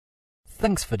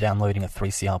Thanks for downloading a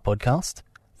 3CR podcast.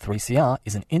 3CR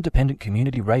is an independent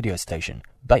community radio station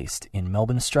based in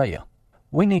Melbourne, Australia.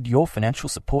 We need your financial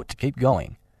support to keep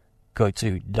going. Go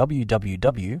to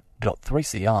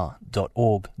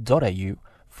www.3cr.org.au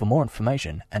for more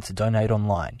information and to donate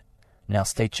online. Now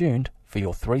stay tuned for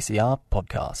your 3CR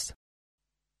podcast.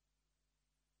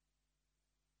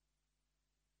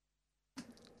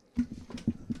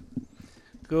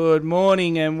 Good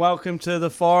morning and welcome to the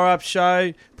Fire Up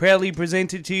Show, proudly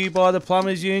presented to you by the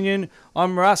Plumbers Union.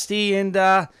 I'm Rusty and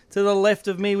to the left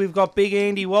of me we've got Big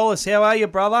Andy Wallace. How are you,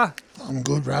 brother? I'm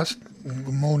good, Rust.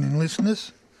 Good morning,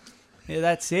 listeners. Yeah,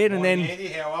 that's it. Morning, And then Andy,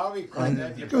 how are we? Great to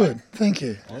have you Good, back. thank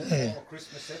you. Yeah.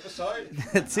 Christmas episode.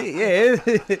 that's it, yeah.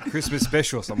 Christmas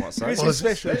special, some might say. Christmas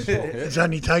special. It's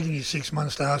only taken you 6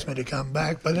 months to ask me to come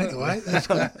back, but anyway, that's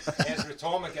good. How's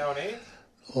retirement going, Andy?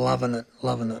 Loving it.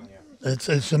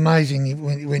 It's amazing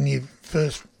when you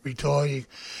first retire, you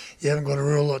haven't got a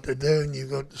real lot to do and you've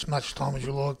got as much time as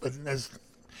you like, but as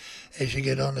you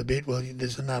get on a bit, well,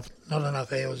 there's not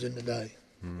enough hours in the day.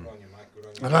 Good on you, mate. Good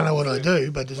on you. I don't know what I do,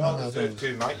 but there's not enough hours.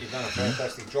 Too, mate. You've done a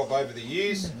fantastic job over the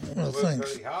years. Well, Worked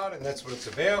thanks. very hard, and that's what it's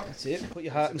about. That's it. Put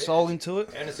your heart and soul into it.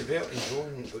 And it's about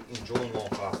enjoying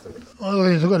life after it. Well,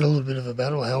 I've got a little bit of a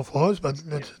battle health-wise, but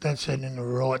that's heading in the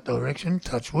right direction,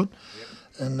 touch wood. Yep.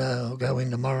 And I'll go in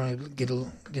tomorrow and get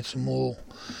some more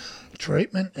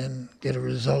treatment and get a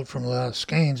result from the last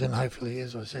scans. And hopefully,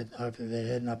 as I said, hopefully they're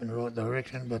heading up in the right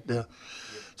direction. But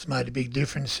it's made a big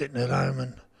difference sitting at home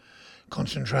and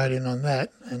concentrating on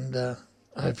that. And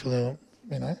hopefully,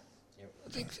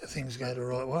 things go the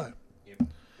right way. Yep.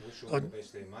 Wish you all the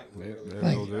best there, mate. We really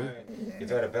Thank do. You've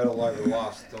had a battle over the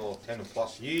last 10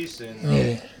 plus years, and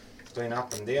it's been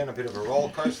up and down, a bit of a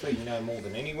roller coaster. You know more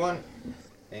than anyone.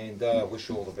 And wish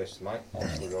you all the best, mate.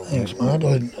 Thanks,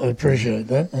 mate. I appreciate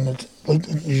that. And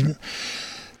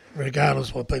regardless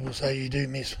of what people say, you do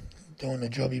miss doing the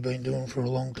job you've been doing for a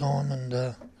long time,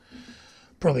 and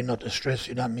probably not the stress,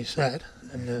 you don't miss that,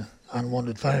 and the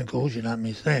unwanted phone calls, you don't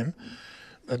miss them,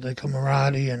 but the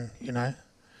camaraderie and,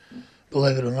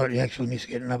 believe it or not, you actually miss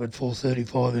getting up at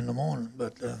 4:35 in the morning,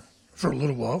 but for a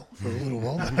little while,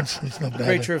 but it's not bad.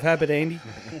 Creature of habit, Andy.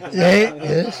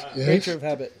 Yes. Creature of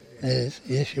habit. Yes,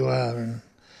 you are, and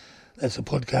that's a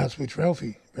podcast which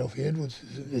Ralphie Edwards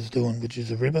is doing, which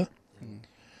is a ripper.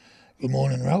 Good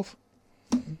morning, Ralph.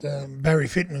 Barry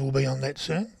Fitton will be on that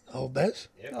soon, old Baz.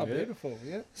 Yep. Oh, beautiful,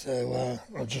 yeah. So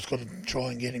I've just got to try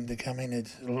and get him to come in.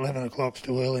 It's 11 o'clock's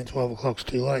too early and 12 o'clock's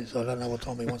too late, so I don't know what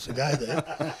time he wants to go there.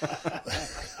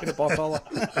 Bit of bipolar.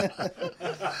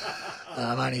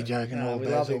 I'm only joking, old we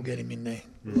Baz love will him. get him in there.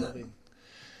 Love him.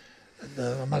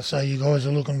 I must say you guys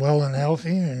are looking well and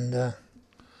healthy, and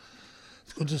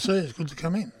it's good to see. It's good to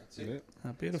come in.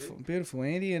 Beautiful,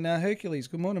 Andy. And Hercules,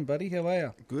 good morning, buddy. How are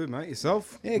you? Good, mate.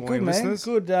 Yourself? Yeah, Morning, good, man. listeners.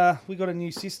 Good. We got a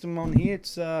new system on here.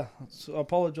 I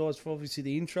apologise for obviously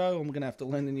the intro. I'm going to have to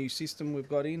learn the new system we've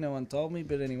got in. No one told me,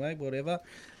 but anyway, whatever.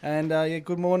 And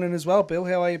good morning as well, Bill.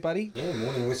 How are you, buddy? Yeah,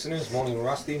 morning listeners, morning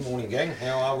Rusty, morning gang.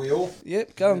 How are we all?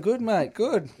 Yep, going good, mate.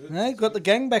 Good. Hey, got the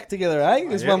gang back together, eh?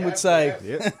 As one would say.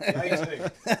 Yep.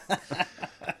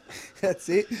 That's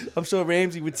it. I'm sure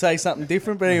Ramsey would say something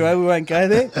different, but anyway, we won't go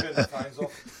there. Turn the phones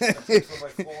off. That's probably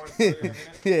flying through in a minute.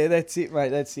 Yeah, that's it, mate.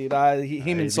 That's it.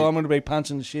 Him and Simon will be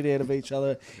punching the shit out of each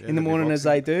other in the morning as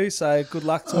they do. So good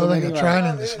luck to them. I think Anyway. they're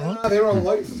training this night. No, they're on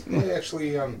leave. They're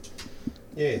actually,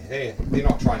 they're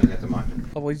not training at the moment.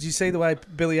 Oh, well, did you see the way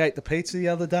Billy ate the pizza the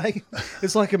other day?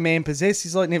 It's like a man possessed.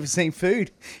 He's like never seen food.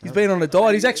 He's been on a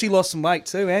diet. He's actually lost some weight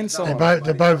too, and so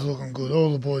They're both looking good.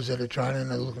 All the boys that are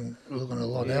training are looking a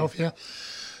lot healthier.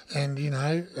 And,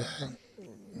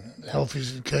 health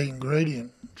is the key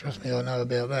ingredient. Trust me, I know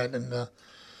about that. And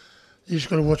you just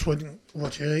got to watch what you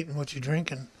eat and what you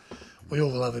drink. And we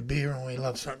all love a beer and we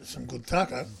love some good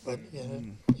tucker. But,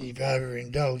 if you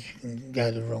overindulge, you can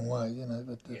go the wrong way,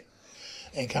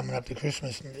 And coming up to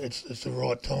Christmas, it's the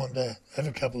right time to have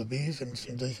a couple of beers and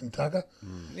some decent tucker.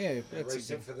 yeah, that's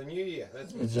Reset for the new year.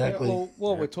 That's what Exactly. Well,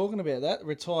 while we're talking about that,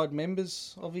 retired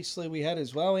members, obviously we had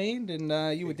as well, and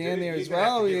you were down there as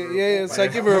well. So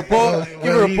give a report.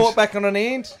 Give a report back on an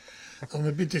end. I'm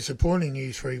a bit disappointed in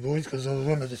you three boys because I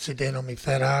wanted to sit down on my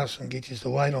fat ass and get you to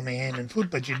wait on my hand and foot,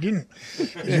 but you didn't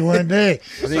because you weren't there.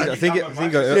 I think Now, why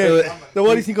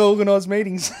do you think I organise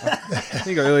meetings?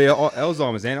 earlier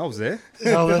Alzheimer's, and I was there.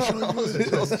 Oh, that's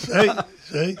right.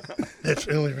 See, that's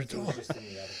early retirement.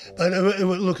 But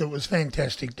look, it was a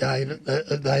fantastic day.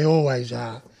 They always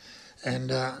are.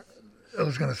 And I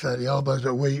was going to say the elbows,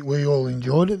 but we all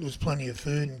enjoyed it. There was plenty of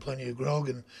food and plenty of grog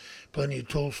and plenty of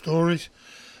tall stories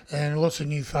and lots of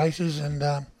new faces. And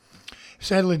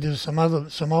sadly, there's some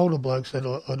older blokes that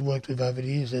I'd worked with over the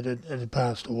years that had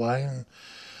passed away, and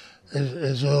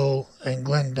as Earl and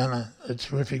Glenn done a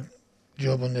terrific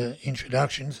job on the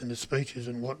introductions and the speeches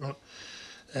and whatnot.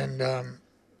 And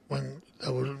when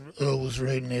Earl was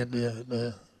reading out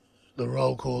the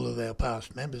roll call of our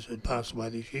past members who had passed away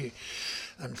this year,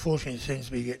 unfortunately it seems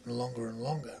to be getting longer and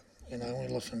longer. We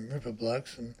lost some ripper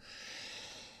blokes, and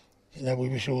we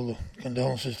wish all the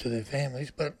condolences to their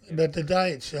families. But the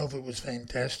day itself, it was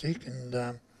fantastic, and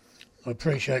I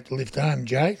appreciate the lift home,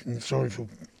 Jake, and sorry for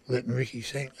letting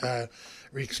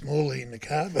Rick Smalley in the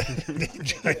car. But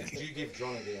Did you give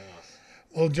Johnny the arse?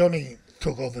 Well, Johnny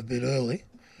took off a bit early.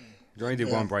 Johnny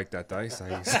did one break that day, so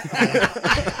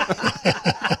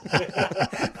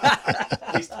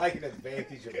He's taking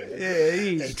advantage of it. Yeah,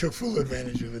 He he's took full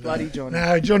advantage of it. bloody Johnny.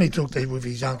 No, Johnny took leave with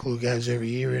his uncle who goes every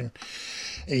year, and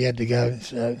he had to go.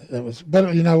 So that was.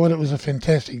 But you know what? It was a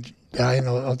fantastic day, and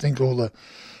I think I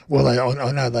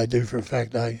know they do for a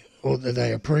fact. They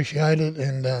appreciate it,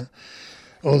 and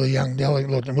all the young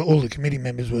delegates, all the committee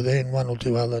members were there, and one or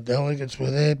two other delegates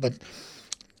were there, but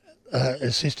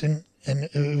assistant, and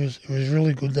it was a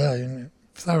really good day, and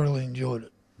thoroughly enjoyed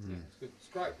it. It's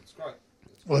great.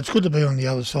 Well, it's good to be on the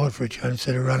other side for a change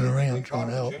instead of running around trying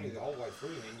to help. The whole way through,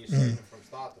 man. You see them from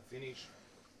start to finish.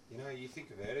 You think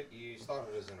about it. You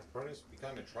started as an apprentice,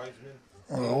 became a tradesman.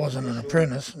 Well, I wasn't an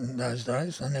apprentice in those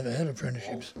days. I never had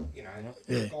apprenticeships. Gone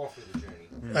through the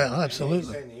journey.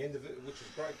 Absolutely. You've seen the end of it, which is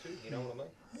great too. You know what I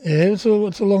mean? Yeah,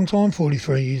 it's a long time,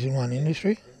 43 years in one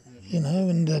industry,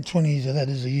 and 20 years of that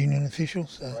as a union official.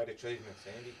 So, Great achievements,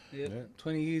 Andy. Yeah.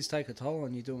 20 years take a toll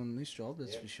on you doing this job,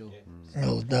 that's for sure.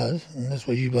 well, it does, and that's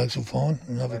what you blokes will find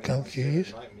in another few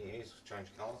years. Mate, my hair's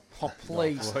changed colour. Oh,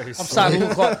 please. please. I'm starting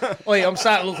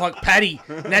to look like Paddy,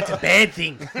 and that's a bad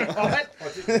thing. Right?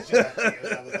 I did the chat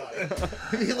the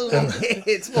other day. You look like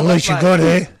it's At least you got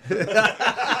hair.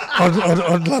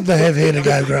 I'd love to have hair to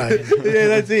go grey. Yeah,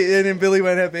 that's it. And then Billy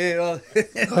won't have hair.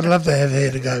 I'd love to have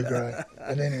hair to go grey.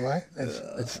 But anyway,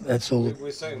 that's all.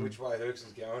 We're seeing which way Herx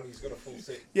is going. He's got a full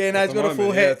set. Yeah, no, he's got a full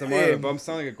yeah, head. at the moment, but I'm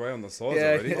starting to get grey on the sides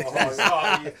Yeah,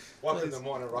 already. Welcome to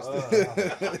mine and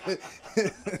Rusty.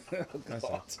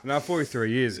 No,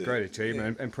 43 years, great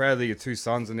achievement, and proudly your two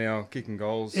sons are now kicking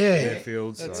goals Yeah. in their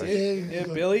fields. That's so. it. Yeah,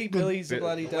 Billy's a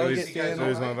bloody delegate. Billy's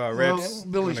down one of our Well, reps.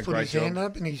 Billy's doing a put great his hand job.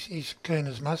 up, and he's keen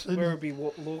as mustard. Werribee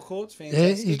Law Courts, Yeah,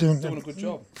 fantastic. he's doing a good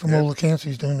job. From all accounts,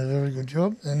 he's doing a very good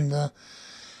job. And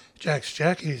Jack's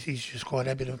Jack, he's just quite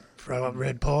happy to throw up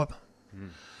red pipe.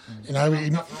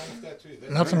 Nothing wrong with that too.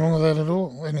 That's Nothing great. wrong with that at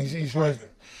all. And he's Tradesman.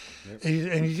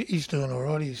 he's doing all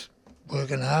right. He's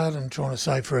working hard and trying to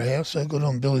save for a house. So good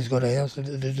on Billy's got a house.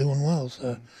 They're doing well.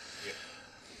 So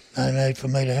no need for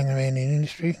me to hang around the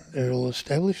industry. They're all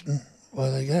established, and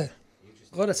away they go.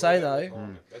 I've got to say, though,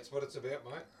 That's what it's about,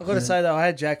 mate. I've got to say, though, I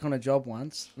had Jack on a job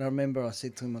once, and I remember I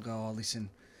said to him, I go, oh, listen,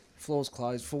 floor's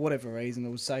closed for whatever reason.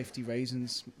 There was safety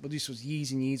reasons. But this was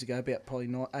years and years ago, about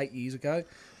probably 8 years ago.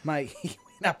 Mate, he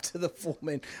went up to the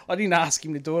foreman. I didn't ask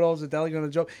him to do it. I was a delegate on the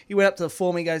job. He went up to the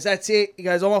foreman. He goes, that's it. He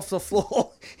goes, I'm off the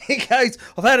floor. He goes,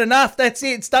 I've had enough. That's it.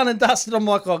 It's done and dusted. I'm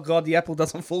like, oh, God, the apple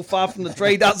doesn't fall far from the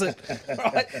tree, does it?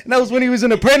 Right? And that was when he was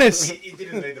an apprentice. He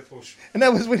didn't need the push. And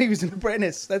that was when he was an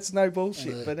apprentice. That's no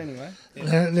bullshit. But anyway.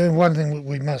 Now, one thing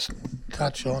we must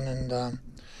touch on, and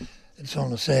it's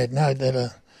on a sad note,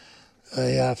 that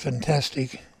a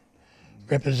fantastic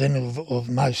representative of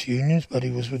most unions, but he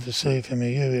was with the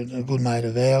CFMEU, a good mate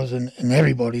of ours, and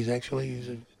everybody's actually. He's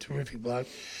a terrific bloke.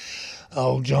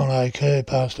 Old John O'Kerr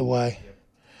passed away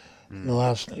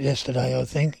yesterday, I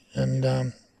think,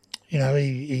 and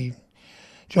he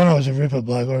John was a ripper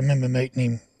bloke. I remember meeting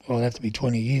him. Well, it'd have to be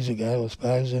 20 years ago, I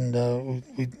suppose, and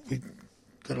we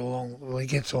got along. Well, he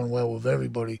gets on well with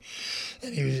everybody,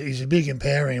 and he's a big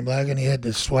empowering bloke, and he had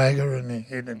the swagger and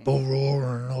he had the bull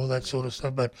roar and all that sort of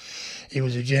stuff. But he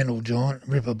was a gentle giant,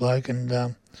 ripper bloke,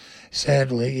 and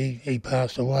sadly he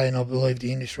passed away. And I believe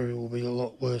the industry will be a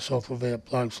lot worse off without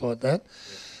blokes like that.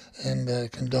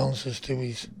 And condolences to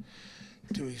his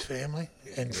family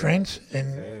and friends.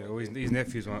 And Yeah, well, his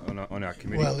nephew's on our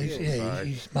committee. well,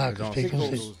 he's Marcus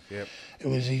Pickles. Yep. It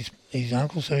was his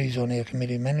uncle, so he's on our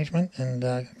committee of management, and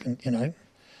our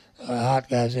heart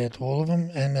goes out to all of them.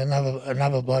 And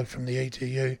another bloke from the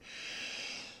ETU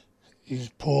is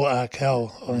Paul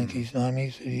Arkell, I think his name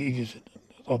is.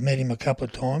 I've met him a couple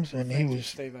of times, and he was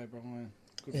Steve O'Brien.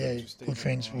 good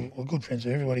friends with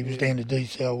everybody. He was down to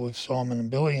D-Cell with Simon and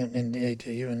Billy in the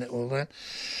ETU and all that.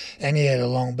 And he had a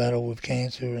long battle with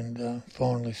cancer and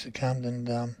finally succumbed. And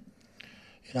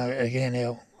again,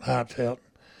 our heartfelt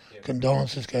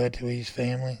condolences go to his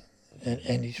family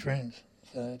and his friends.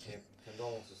 So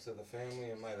Condolences condolences to the family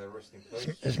and may they rest in peace.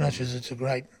 As much as it's a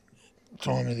great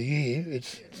time of the year,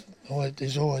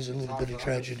 there's always a little bit of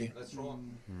tragedy. That's right.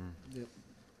 Yep.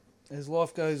 As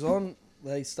life goes on,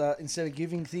 they start, instead of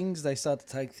giving things, they start to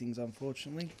take things,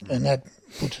 unfortunately. And that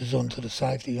puts us on to the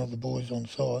safety of the boys on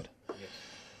site.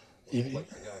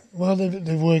 Well,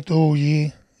 they've worked all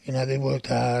year. You know, they've worked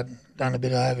hard, done a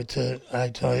bit of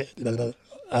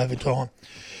overtime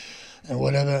and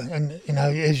whatever. And, you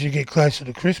know, as you get closer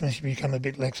to Christmas, you become a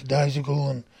bit lackadaisical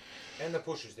and the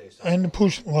push is there. And the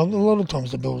push, well, a lot of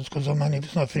times the builders, because I mean, if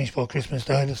it's not finished by Christmas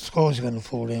Day, the sky's going to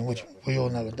fall down, which we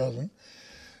all know it doesn't.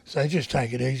 So just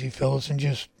take it easy, fellas, and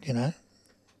just, you know,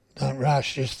 don't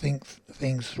rush, just think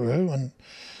things through. And,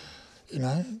 you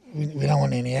know, we don't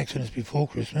want any accidents before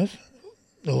Christmas,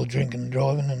 or drinking and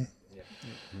driving and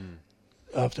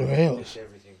after hours. Just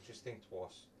everything, just think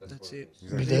twice. That's it.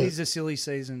 Is. It is a silly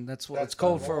season. That's what it's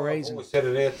called for a reason. I've always said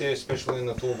it out there, especially in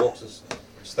the toolboxes.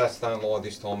 Stats don't lie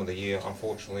this time of the year.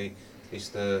 Unfortunately, it's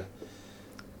the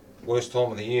worst time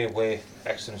of the year where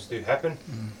accidents do happen,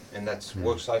 and that's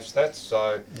work safe stats.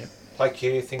 So take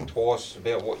care, think twice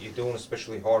about what you're doing,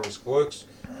 especially high risk works,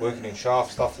 working in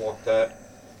shaft, stuff like that.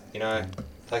 You know,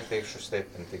 take the extra step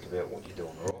and think about what you're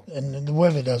doing, all right? And the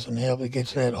weather doesn't help. It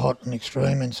gets that hot and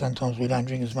extreme, and sometimes we don't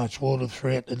drink as much water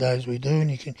throughout the days we do, and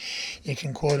you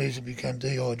can quite easily become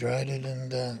dehydrated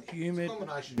and Humid. It's a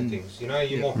combination of things. You know,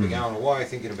 you might be going away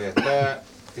thinking about that,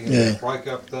 thinking about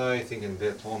breakup day, thinking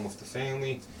about time with the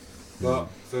family. But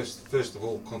first of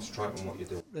all, concentrate on what you're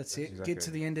doing. That's it. Exactly. Get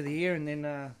to the end of the year and then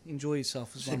enjoy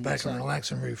yourself as well. Sit back and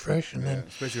relax and refresh, and then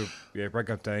especially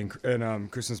breakup day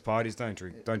and Christmas parties. Don't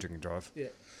drink and drive. Yeah,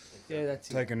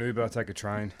 that's it. Take an Uber, take a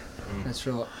train. That's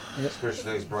right. Yep.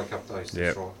 Especially these breakup days.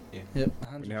 That's right. Yeah. Yep.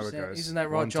 100%. Now it goes. Isn't that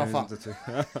right, Joffa?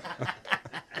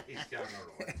 He's going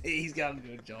all right. He's going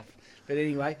good, Joff. But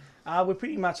anyway, we're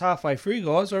pretty much halfway through,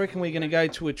 guys. I reckon we're going to go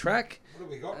to a track. What have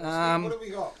we got? What have we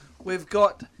got? We've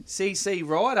got CC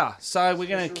Rider, so we're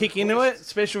going to kick into it.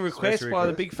 Special request by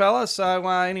the big fella. So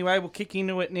anyway, we'll kick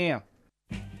into it now.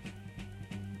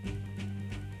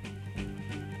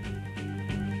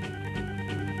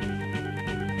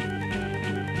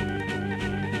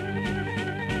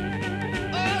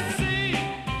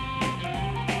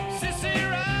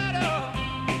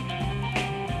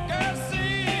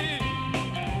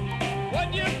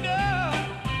 What you've done.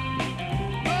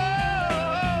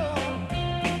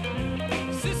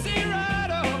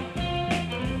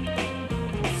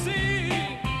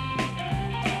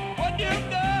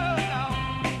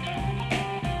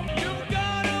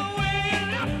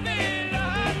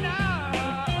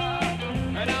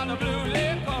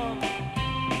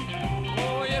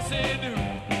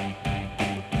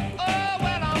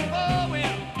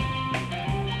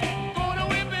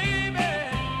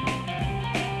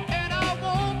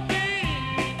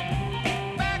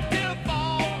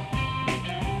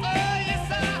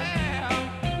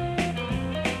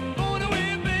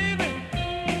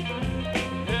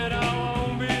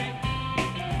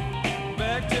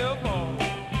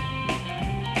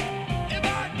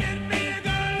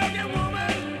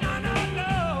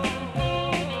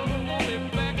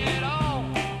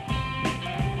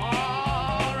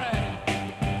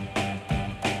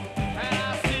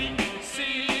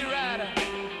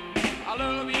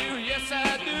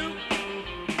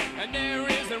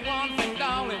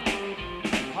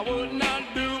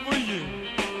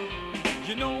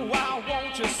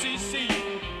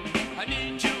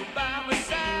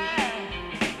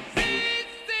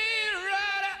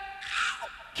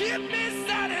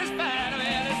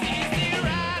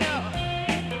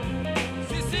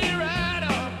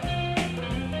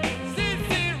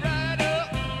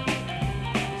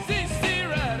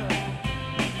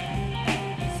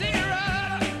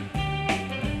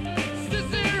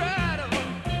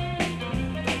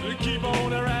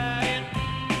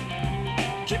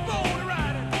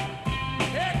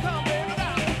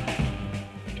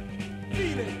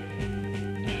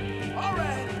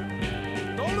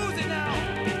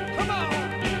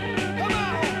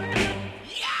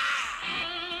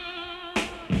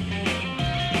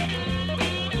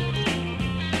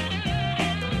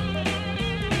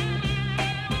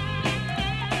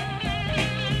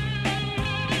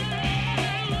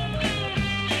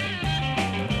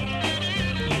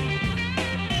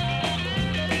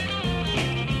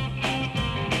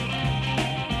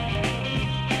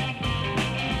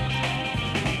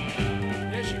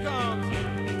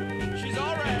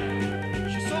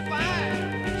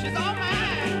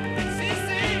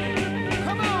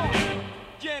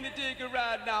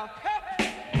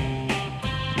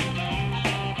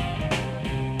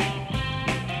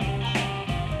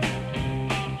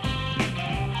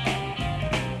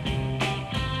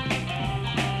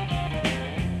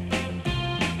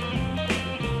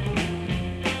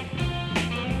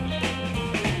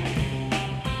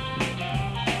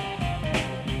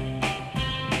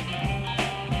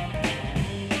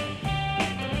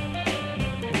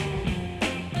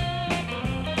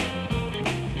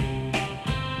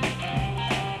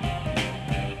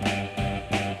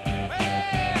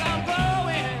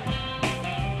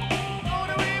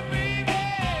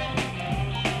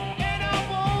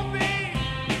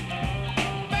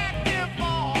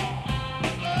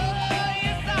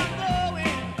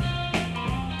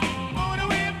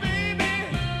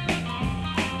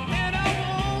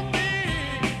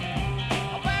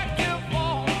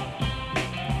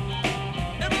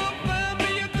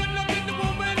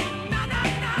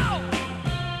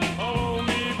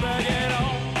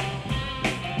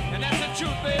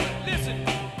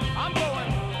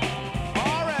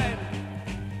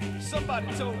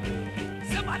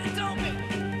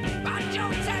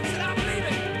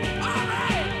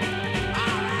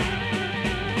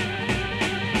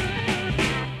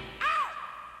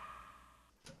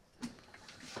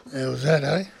 There was that,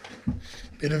 eh?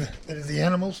 Bit of the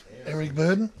animals, Eric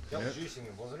Burden. That was using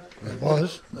it, wasn't it?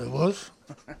 It was.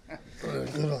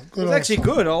 Good It's actually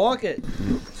good. I like it.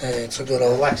 Yeah, it's a good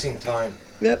old. Relaxing time.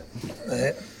 Yep.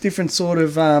 Yeah. Different sort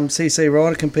of CC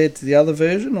rider compared to the other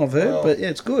version I've heard, Well, but yeah,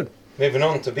 it's good. Moving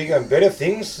on to bigger and better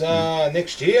things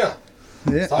next year.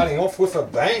 Yeah. Starting off with a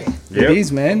bang It is,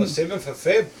 on man. the 7th of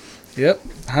Feb. Yep,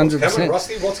 What's coming, 100%.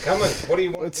 Rusty? What's coming? What do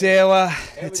you want?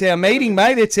 It's our meeting,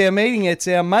 mate. It's our meeting. It's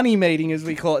our money meeting, as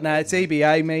we call it. No, it's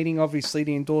EBA meeting, obviously,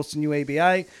 to endorse the new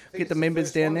EBA. Get the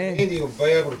members down there. Andy will be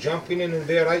able to jump in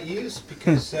about 8 years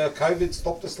because COVID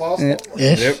stopped us last time.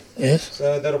 Yes. Yes.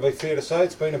 So that'll be fair to say.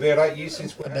 It's been about 8 years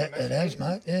since we had a match. It has,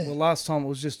 mate. Yeah. Well, last time it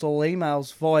was just all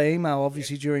emails, via email,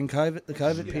 obviously, during COVID, the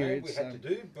COVID You know, period. we had to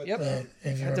do, but Yep.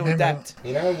 If you Had to remember, adapt.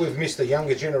 you know, we've missed the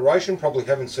younger generation. Probably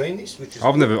haven't seen this, which is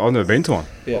I've never been to one.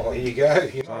 Yeah. Oh, here you go.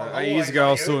 You're not on 8 years holidays, ago,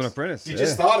 I was mate. still an apprentice. You Yeah.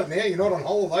 just started now. You're not on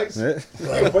holidays. Yeah.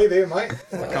 You'll be there, mate.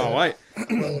 I can't wait.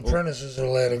 well, apprentices are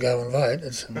allowed to go and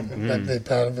vote. But they're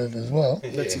part of it as well.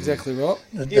 That's exactly right.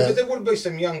 But, Yeah, but there would be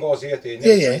some young guys out there never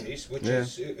Yeah, seen this, which Yeah.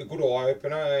 is a good eye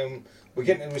opener.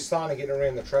 We're starting to get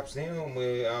around the traps now, and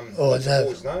we're Oh, let is the that-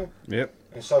 boys know Yep.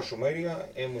 and social media,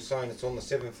 and we're saying it's on the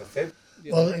 7th of Feb.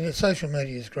 well, the social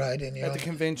media is great, and At the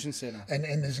convention centre. and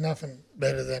there's nothing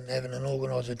better than having an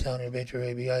organiser telling you about your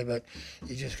EBA, but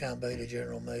you just can't beat a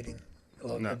general meeting,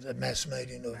 like No. a mass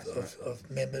meeting of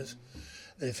members.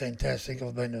 They're fantastic.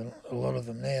 I've been to a lot of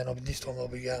them now, and this time I'll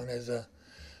be going as a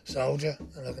soldier,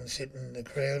 and I can sit in the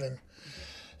crowd, and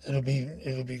it'll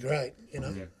be great, you know.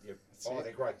 Yep. Oh,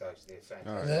 they're great days. They're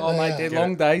fantastic. They- Oh, they mate, are. they're Get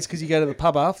long days because you go to the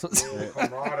pub afterwards. All the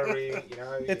camaraderie, you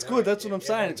know. It's good, that's what I'm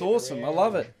saying. It's awesome. I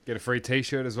love it. Get a free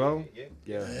T-shirt as well. Yeah.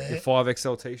 Yeah. Your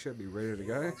 5XL T-shirt, be ready to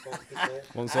go.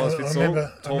 One size I fits all.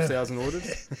 remember- 12,000 ordered.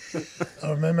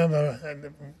 I remember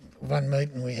one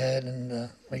meeting we had, and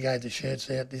we gave the shirts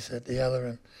out, this, that, the other,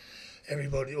 and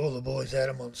everybody, all the boys had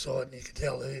them on site, and you could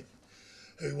tell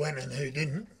who went and who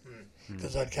didn't,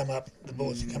 because the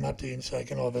boys would come up to you and say,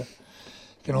 "Can I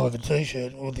have a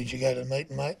T-shirt?" Or did you go to the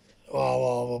meeting, mate?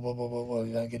 Well,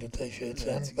 you don't get a T-shirt,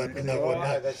 son. But you know what?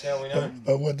 Oh, that's how we know.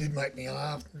 But what did make me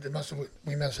laugh?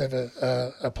 We must have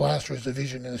a plasterers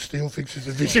division and a steel fixers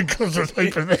division because there's a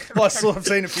heap of them. I've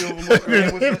seen a few of them walking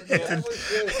around with it. Yeah, And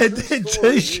and their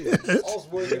T-shirts. I was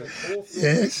working at Corfield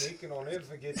Yes. picnic, and I'll never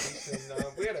forget this. And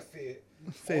we had a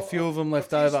Fair few of them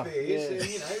left a few over. spares, Yeah. and,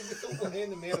 you know, we thought we'd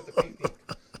hand them out at the picnic.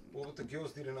 Well, what the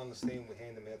girls didn't understand, we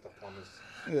hand them out to plumbers.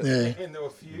 Yeah. And there were a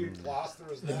few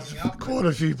plasterers lining up. Quite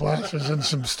a few plasterers and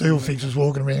some steel fixers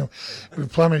walking around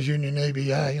with Plumbers Union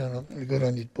EBA. Good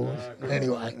on you, boys.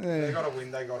 Anyway. They got to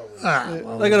win, they got to win.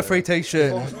 Well, They got a free As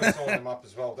T-shirt. long as we sign them up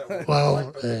as well, that would be Well,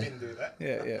 great, but we didn't do that.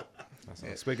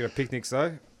 Yeah. Speaking of picnics,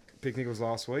 though, picnic was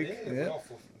last week. Yeah, Yeah. well,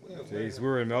 Jeez, we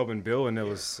were in Melbourne, Bill, and it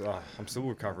was. I'm still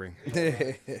recovering. yeah,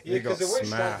 got because it went straight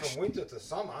smashed. from winter to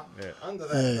summer. Yeah. Under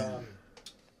that,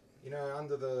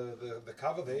 under the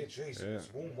cover there, jeez, Yeah. it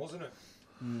was warm, wasn't it?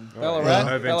 Ballarat,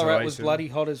 No Ballarat was ventilation. bloody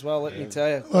hot as well, let me tell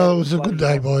you. Well, it was a good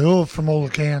day by all, from all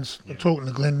accounts. Talking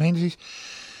to Glenn Menzies.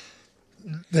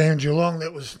 Down Geelong,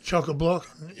 that was chock-a-block.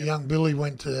 Young Billy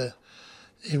went to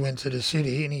the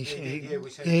city, and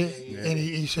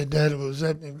he said, Dad, it was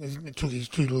that. He took his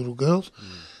two little girls,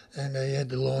 and they had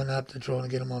to line up to try and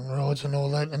get them on rides and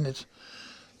all that. And it's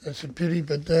a pity,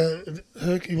 but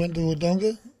Herc, he went to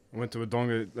Wodonga. I went to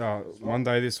Wodonga one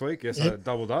day this week. Yes, I Yep.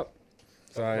 doubled up.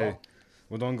 So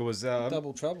Wodonga was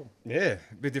Double trouble. a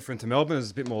bit different to Melbourne.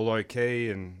 It's a bit more low key,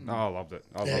 and I loved it.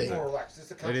 I Yeah. loved More it. relaxed. It's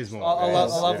the It country is more. style. I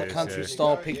love It the is, country yeah.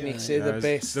 style picnics. They're the There's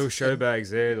best. Still show bags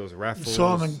there. There was raffles.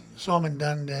 Simon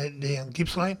done down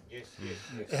Gippsland, Yes.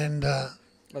 and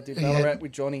I did He Ballarat had-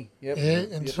 with Johnny. Yep.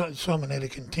 and Simon had a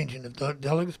contingent of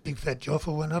delegates. Big Fat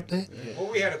Joffa went up there. Well,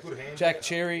 we had a good hand. Jack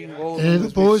Cherry, all of Yeah, them. the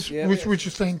boys, Yeah. which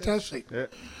is fantastic. The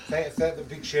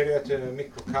big shout out to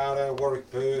Mick Ricardo,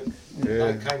 Warwick Burke.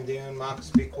 Yeah. They came down, Marcus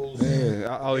Pickles.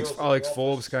 Yeah, Alex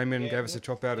Forbes came in and gave us a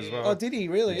chop out as well. Oh, did he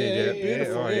really? He Yeah, did, yeah.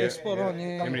 beautiful. Oh, Yeah, yeah. spot on. Him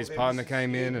Yeah. and his partner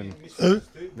came in, and Who?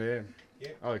 yeah, Yeah.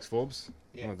 Alex Forbes,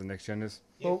 Yeah. one of the next genders.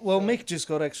 Well, Mick just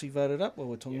got actually voted up. What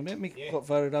we're talking about, Mick Yeah. got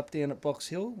voted up down at Box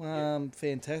Hill.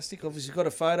 Fantastic. Obviously, got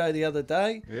a photo the other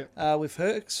day with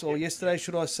Hercs, or yesterday,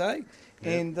 should I say?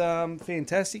 And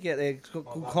fantastic out there. He's got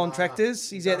good contractors.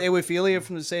 He's out there with Ilya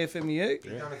from the CFMU. He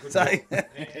done a good So- job.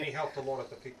 And he helped a lot at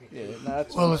the picnic.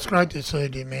 Well, it's great to see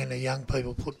the amount of young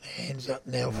people putting their hands up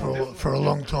now. For a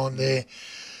long time there,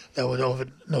 they were either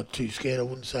not too scared, I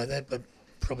wouldn't say that, but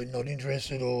probably not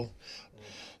interested or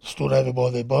stood over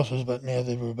by their bosses, but now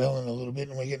they're rebelling a little bit,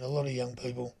 and we're getting a lot of young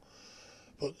people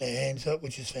putting their hands up,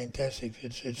 which is fantastic.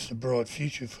 It's a bright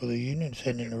future for the union. It's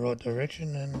heading in the right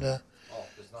direction, and Oh,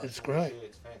 it's great. Yeah,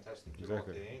 it's fantastic. You're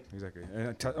Exactly. right there, Ian.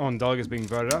 Exactly. On Dogger's being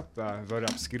voted up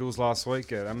Skittles last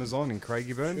week at Amazon in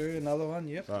Craigieburn. Sure, another one,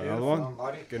 yep. Another one.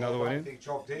 Buddy. Get another one in. Big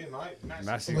job there, mate.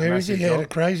 Massive. Where is he? massive Yeah, job. the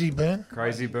Crazy Burn.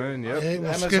 Crazy Burn, yep. Yeah, well,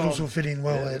 Amazon. Skittles will fit in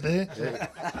well out there.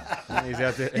 He's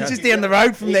out there. He's just down the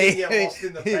road from there. You get lost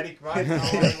in the paddock,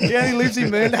 mate. He only lives in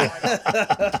Murdoch.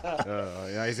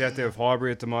 He's out there with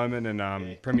Highbury at the moment,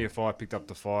 and Premier Fire picked up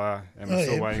the fire, and we're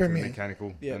still waiting for the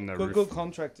mechanical Yeah, and the good, roof. good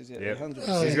contractors out Yep. there, 100%.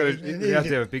 Oh, He's got yeah. he's out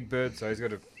there with Big Bird, so he's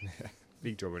got a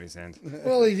big job in his hands.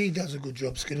 Well, he does a good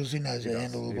job, Skittles. He knows how to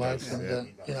handle the blokes. And,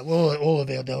 all of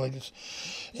our delegates,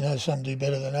 some do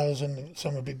better than others, and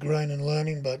some are a bit green and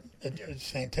learning, but it's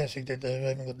fantastic that they've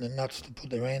even got the nuts to put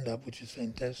their hand up, which is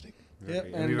fantastic. Yep,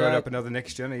 We and, voted up another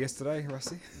next gener yesterday,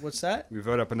 Rusty. What's that? We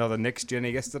voted up another next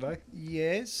gener yesterday.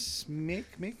 Yes, Mick.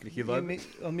 Mickey Yeah, Loeb. Mick.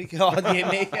 Oh, Mick. Oh,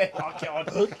 yeah, Mick. Oh,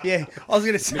 God. Yeah, I was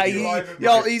going to say, Mickey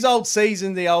Loeb. he's old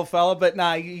seasoned, the old fella, but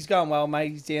no, he's going well,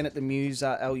 mate. He's down at the Muse,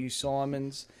 LU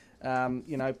Simons,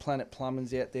 Planet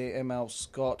Plumbers out there, ML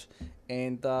Scott,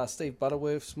 and Steve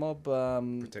Butterworth's mob,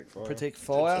 Protect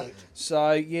Fire.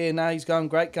 So, he's going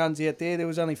great guns out there. There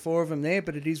was only 4 of them there,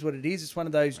 but it is what it is. It's one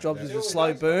of those jobs that's a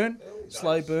slow burn.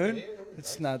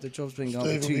 The job's been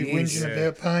going Steve for will 2 be years. whinging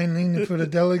about paying in for the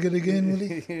delegate again, will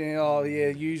he?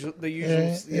 The usual.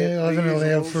 I haven't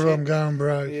allowed for I'm going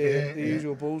broke. The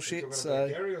usual bullshit. So,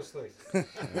 Gary or Steve? Well,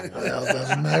 it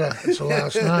doesn't matter. It's the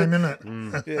last name, isn't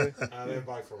it? They're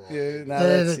both all right.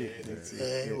 that's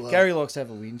it. Yeah, well, Gary likes to have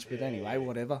a whinge, but anyway,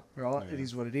 whatever. Right, it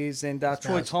is what it is. And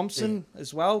Troy Thompson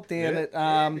as well down at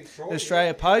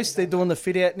Australia Post. They're doing the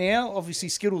fit out now. Obviously,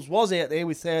 Skittles was out there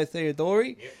with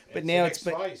Theodori, but now it's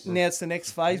the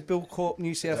next phase. Bill Corp,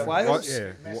 New South Wales.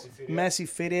 Massive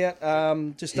fit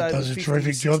out. Just he over does a 50,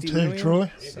 terrific 60 job too, million.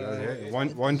 Troy.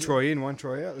 One Troy in, one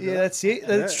Troy out. Yeah, that's it.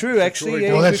 That's true, actually.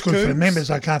 Well, that's good for the members.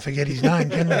 I can't forget his name,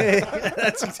 can they?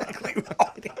 That's exactly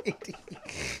right, Andy.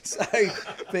 So,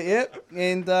 but yeah,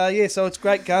 and so it's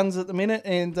great guns at the minute,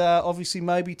 and obviously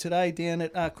maybe today down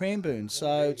at Cranbourne.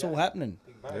 So it's all happening.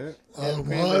 Yeah. Oh,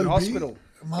 Cranbourne Hospital.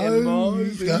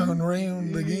 Moby's going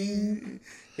round again.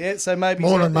 Yeah, so maybe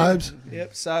Morning, Mobes.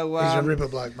 Yep. So He's a ripper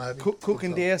bloke, Moby. Cook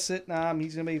and Dowsett,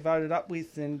 he's going to be voted up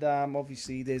with, and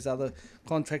obviously there's other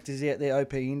contractors out there,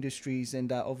 OP Industries,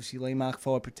 and obviously Lemark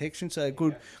Fire Protection. So a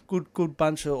good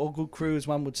bunch of, or good crew, as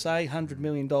one would say. $100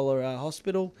 million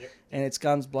hospital, and it's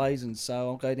guns blazing. So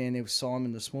I'll go down there with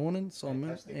Simon this morning,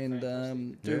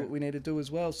 and do what we need to do as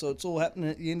well. So it's all happening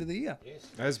at the end of the year. Yes.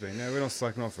 It has been. No, we're not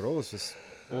slacking off at all. It's just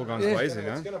all guns Yeah. blazing,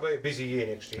 It's going to be a busy year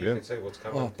next year. You can see what's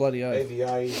coming. Oh, bloody oath.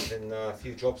 AVAs and a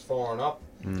few jobs firing up.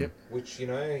 Yep. Which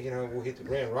we'll hit the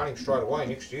ground running straight away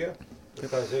next year with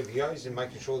those EVAs and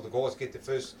making sure the guys get their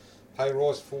first pay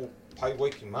rise full pay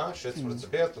week in March. That's what it's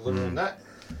about, delivering that,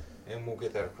 and we'll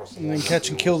get that across the line. And then catch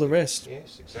and kill the rest,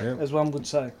 Yes, exactly. as one would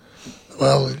say.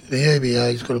 Well, the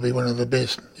EBA's got to be one of the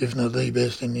best, if not the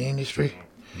best, in the industry.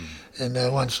 And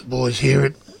once the boys hear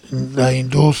it and they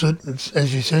endorse it, it's,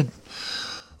 as you said,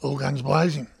 all guns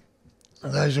blazing.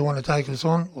 And those who want to take us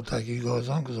on, we'll take you guys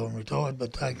on because I'm retired,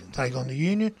 but take on the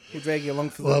union. We'll drag you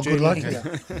along for the Well, good luck.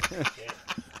 journey.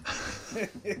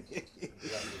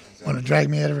 Want to drag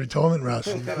me out of retirement, Russ?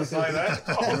 I was going to say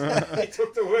that. He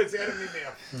took the words out of me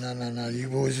now. No. You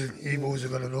boys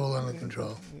have got it all under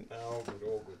control. All good,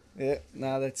 all good. Yeah,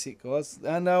 no, that's it, guys.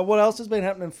 And what else has been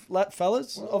happening,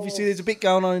 fellas? Obviously, there's a bit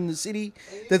going on in the city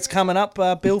that's coming up.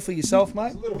 Bill, for yourself,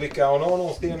 mate. There's a little bit going on. I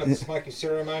was down at the smoking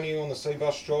ceremony on the sea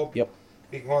bus job. Yep.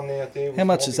 Big one out there. How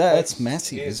much is that? That's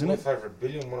massive, isn't it? It's over $1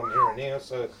 billion what I'm hearing now,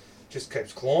 so it just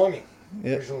keeps climbing.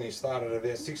 Yep. Originally it started at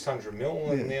about 600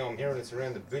 mil, and now I'm hearing it's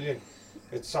around $1 billion.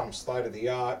 It's some state of the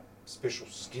art, special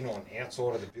skin on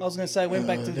outside of the building. I was going to say, went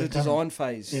back to the they've done- design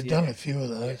phase. You've done a few of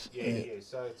those. Yeah,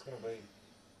 so it's going to be...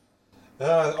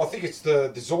 I think it's the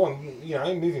design,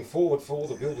 moving forward for all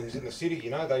the buildings in the city,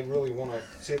 they really want to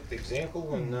set the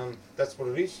example, and that's what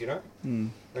it is, I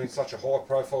mean, it's such a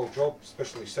high-profile job,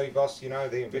 especially Cbus,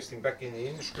 they're investing back in the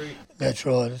industry. That's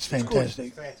right. It's fantastic.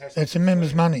 It's fantastic. That's the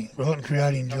members' money, right, and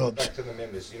creating Coming jobs. back to the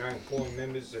members, employing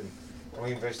members and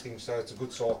reinvesting, so it's a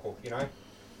good cycle,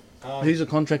 Who's the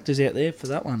contractors out there for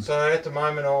that one? So at the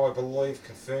moment, I believe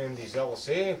confirmed is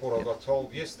LSR, what I got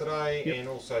told yesterday, and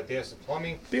also Dowsett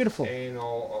Plumbing. Beautiful. And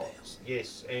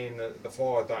yes, and the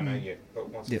fire, I don't know yet, but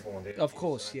once I find out. Of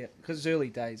course, yeah, because it's early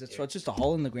days. That's right. Just a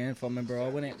hole in the ground, if I remember. I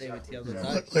went out there with the other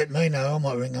day. Let me know. I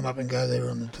might ring them up and go there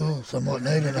on the tools. I might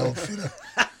need an old fitter.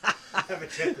 Have a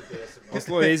chat with Dowsett. It's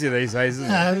a lot easier these days, isn't it?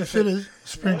 No, the fitters,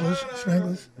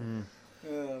 sprinklers.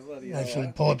 Bloody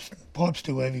Actually, pipe's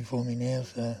too heavy for me now,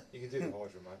 so You can do the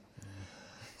hydro, mate.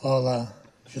 I'll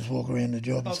Just walk around the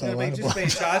job I and was say going to later, just be in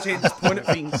boys. charge here, just point at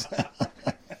things.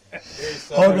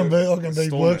 I can be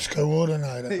Storm works it.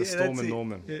 coordinator. The Yeah, Storm that's and it.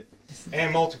 Norman. Yeah.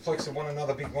 And Multiplex have won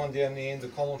another big one down the end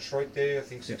of Collins Street there. I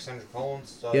think 600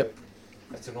 Collins. So Yep.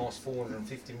 that's a nice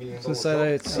 $450 million So job.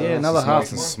 it's another It's half.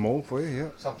 nice and small for you, yeah.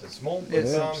 Something small, but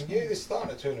Yes. they're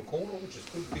starting to turn a corner, which is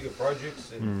good, bigger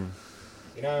projects. And,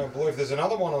 you know, I believe there's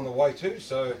another one on the way too,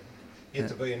 so yet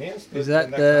to be announced. Is but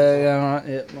that when the... Yeah,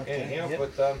 comes on, right, yeah. anyhow,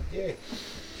 Yep. but yeah,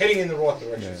 heading in the right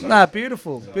direction. So. Nah,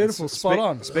 beautiful, spot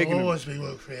on. There'll Speaking of, always be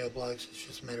work for our blokes. It's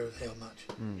just a matter of how much.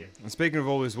 and speaking of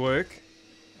all this work,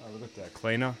 look at that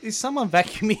cleaner. Is someone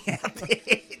vacuuming out there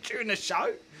during the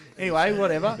show? Anyway,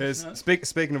 whatever.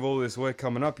 Speaking of all this work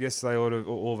coming up, yesterday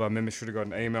all of our members should have got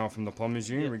an email from the Plumbers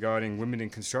Union regarding women in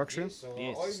construction. So,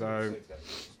 Yes. I even So- received that,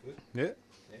 which is good. Yeah.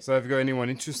 So if you've got anyone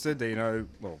interested, that you know,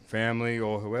 well, family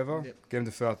or whoever, get them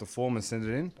to fill out the form and send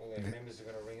it in. All our members are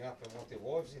going to ring up and want their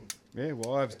wives in. Yeah,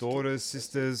 wives, daughters,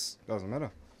 sisters, doesn't matter.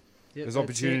 Yep, There's that's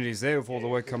opportunities there with all the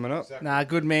work coming up. Exactly. Nah,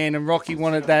 good man. And Rocky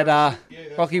wanted that.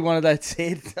 Rocky wanted that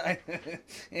said.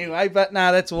 Anyway, but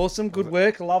no, that's awesome. Good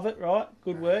work. Love it. Right.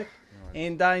 Good work.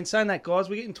 And in saying that, guys,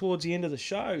 we're getting towards the end of the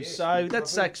show, Yes, so but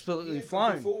that's absolutely but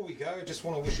flown. Before we go, I just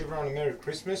want to wish everyone a Merry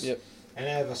Christmas. Yep. And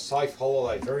have a safe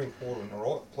holiday. Very important,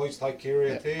 all right? Please take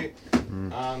care out there. You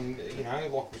know,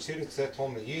 like we said, it's that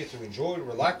time of the year to enjoy,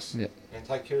 relax, Yep. and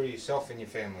take care of yourself and your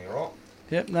family, all right?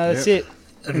 Yep. No, that's Yep.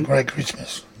 it. Have a great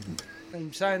Christmas.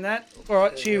 And saying that, all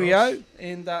right, cheerio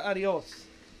and adios.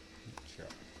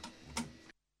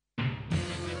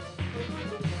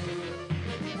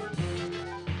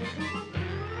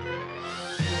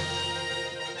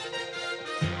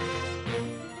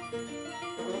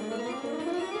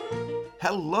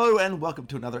 Hello and welcome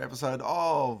to another episode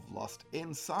of Lost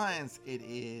in Science. It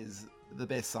is the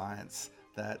best science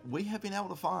that we have been able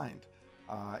to find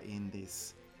in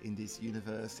this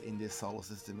universe, in this solar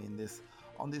system,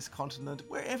 on this continent,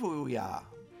 wherever we are,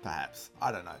 perhaps.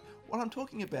 I don't know what I'm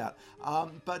talking about.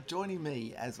 But joining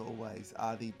me, as always,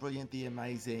 are the brilliant, the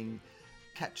amazing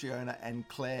Catriona and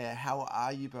Claire. How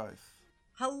are you both?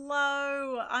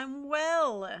 Hello, I'm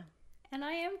well. And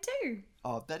I am too.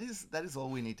 Oh, that is all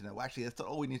we need to know. Actually, that's not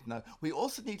all we need to know. We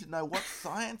also need to know what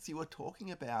science you were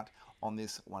talking about on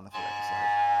this wonderful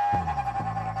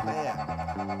episode. Claire,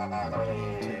 what are you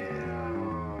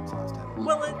into science table?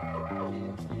 Well,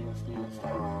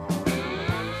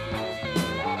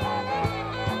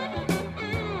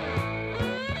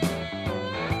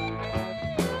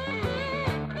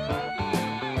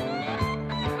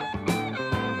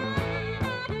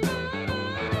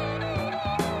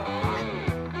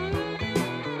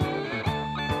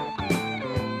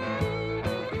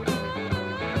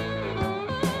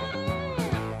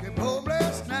 Came home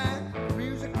last night,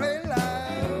 music played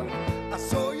loud. I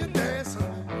saw you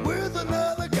dancing with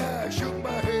another guy. Shook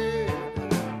my head,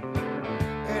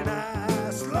 and I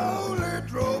slowly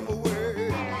drove away.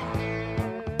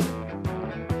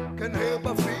 Can't help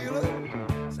but feeling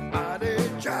somebody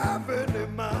driving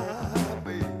in my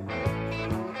bed.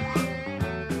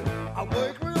 I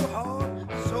work real hard,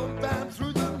 sometimes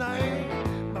through the night.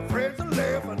 My friends are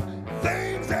laughing,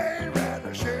 things ain't right.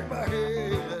 I shake my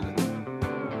head,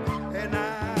 and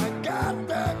I got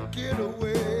to get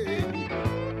away.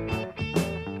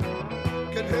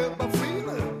 Can't help but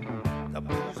feeling the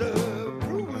blues are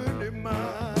brewing in my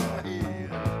head.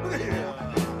 Look at here.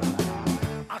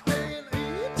 I can't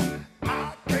eat, I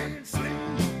can't sleep.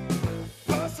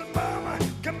 Plus and mama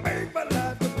can make my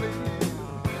life complete.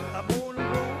 I'm on the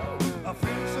road, I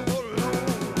feel so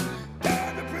alone.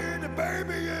 And the pretty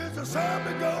baby is the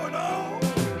something going on.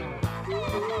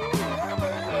 Yeah,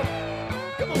 baby.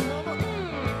 Come on, mama.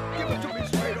 Give it to me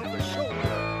straight on the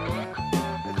shoulder.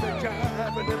 As they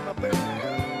driving in my bed.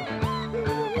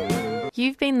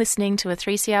 You've been listening to a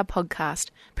 3CR podcast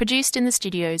produced in the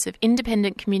studios of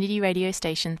independent community radio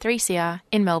station 3CR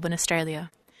in Melbourne,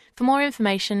 Australia. For more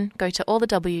information, go to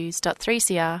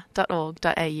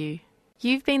allthews.3cr.org.au.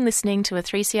 You've been listening to a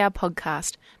 3CR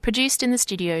podcast produced in the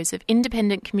studios of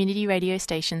independent community radio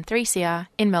station 3CR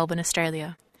in Melbourne,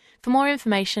 Australia. For more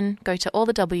information, go to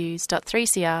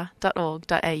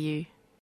allthews.3cr.org.au.